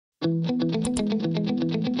Hey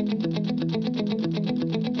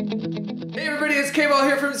everybody, it's K-Ball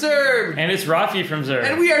here from ZURB! And it's Rafi from ZURB.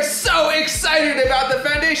 And we are so excited about the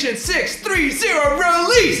Foundation 6.3.0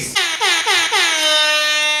 release!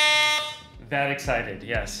 That excited,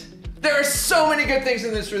 yes. There are so many good things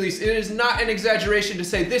in this release. It is not an exaggeration to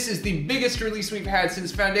say this is the biggest release we've had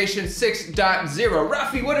since Foundation 6.0.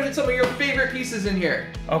 Rafi, what are some of your favorite pieces in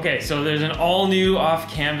here? Okay, so there's an all-new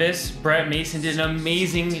off-canvas. Brett Mason did an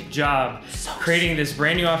amazing job creating this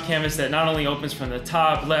brand new off-canvas that not only opens from the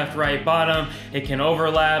top, left, right, bottom, it can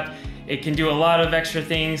overlap, it can do a lot of extra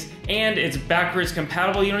things, and it's backwards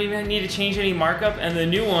compatible. You don't even need to change any markup, and the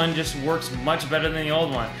new one just works much better than the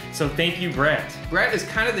old one. So thank you, Brett. Brett is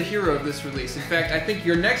kind of the hero of this release. In fact, I think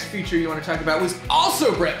your next feature you want to talk about was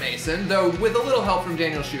also Brett Mason, though with a little help from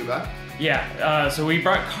Daniel Schuba. Yeah, so we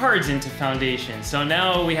brought cards into Foundation. So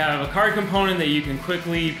now we have a card component that you can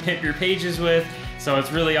quickly pimp your pages with. So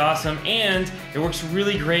it's really awesome, and it works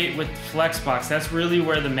really great with Flexbox. That's really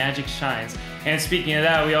where the magic shines. And speaking of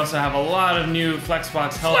that, we also have a lot of new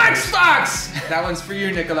Flexbox helpers. Flexbox! That one's for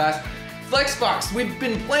you, Nicholas. Flexbox, we've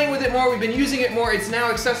been playing with it more, we've been using it more, it's now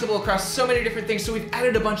accessible across so many different things, so we've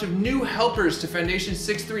added a bunch of new helpers to Foundation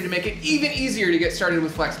 6.3 to make it even easier to get started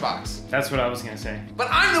with Flexbox. That's what I was gonna say. But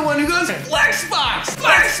I'm the one who goes, Flexbox!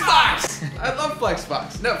 Flexbox! I love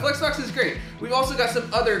Flexbox. No, Flexbox is great. We've also got some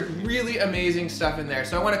other really amazing stuff in there.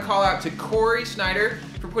 So I want to call out to Corey Snyder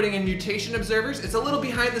for putting in Mutation Observers. It's a little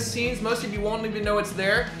behind the scenes. Most of you won't even know it's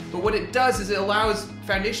there. But what it does is it allows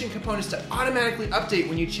Foundation components to automatically update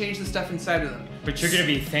when you change the stuff inside of them. But you're gonna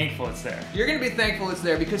be thankful it's there. You're gonna be thankful it's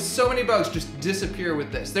there because so many bugs just disappear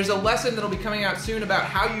with this. There's a lesson that'll be coming out soon about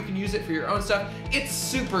how you can use it for your own stuff. It's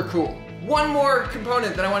super cool. One more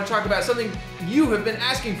component that I want to talk about, something you have been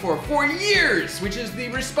asking for years, which is the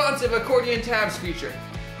responsive accordion tabs feature.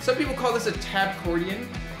 Some people call this a tabcordion.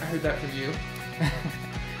 I heard that from you.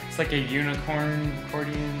 It's like a unicorn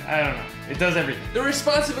accordion. I don't know. It does everything. The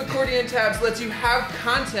responsive accordion tabs lets you have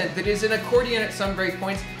content that is an accordion at some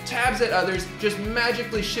breakpoints, tabs at others, just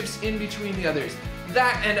magically shifts in between the others.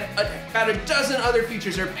 That and about a dozen other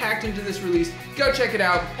features are packed into this release. Go check it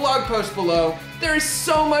out, blog post below. There is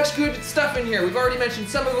so much good stuff in here. We've already mentioned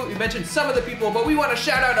some of it, we've mentioned some of the people, but we want to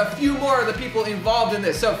shout out a few more of the people involved in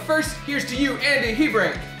this. So first, here's to you, Andy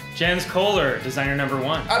Hebrink. Jens Kohler, designer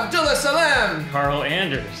 #1. Abdullah Salem. Carl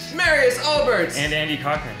Anders. Marius Alberts. And Andy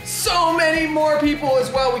Cochran. So many more people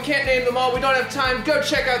as well. We can't name them all. We don't have time. Go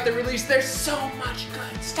check out the release. There's so much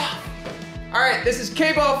good stuff. All right, this is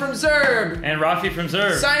K-Ball from ZURB. And Rafi from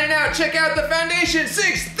ZURB. Signing out. Check out the Foundation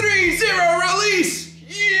 6.3.0 release.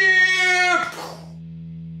 Yeah!